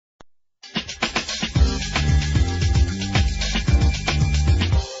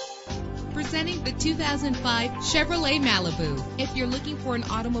the 2005 Chevrolet Malibu. If you're looking for an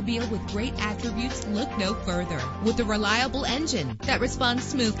automobile with great attributes, look no further. With a reliable engine that responds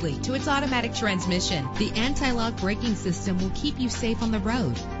smoothly to its automatic transmission, the anti-lock braking system will keep you safe on the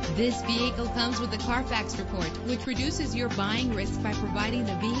road. This vehicle comes with a Carfax report, which reduces your buying risk by providing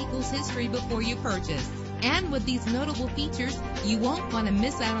the vehicle's history before you purchase. And with these notable features, you won't want to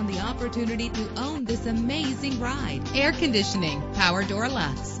miss out on the opportunity to own this amazing ride. Air conditioning, power door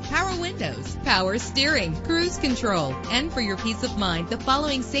locks, power windows, power steering, cruise control. And for your peace of mind, the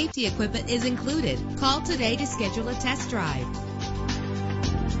following safety equipment is included. Call today to schedule a test drive.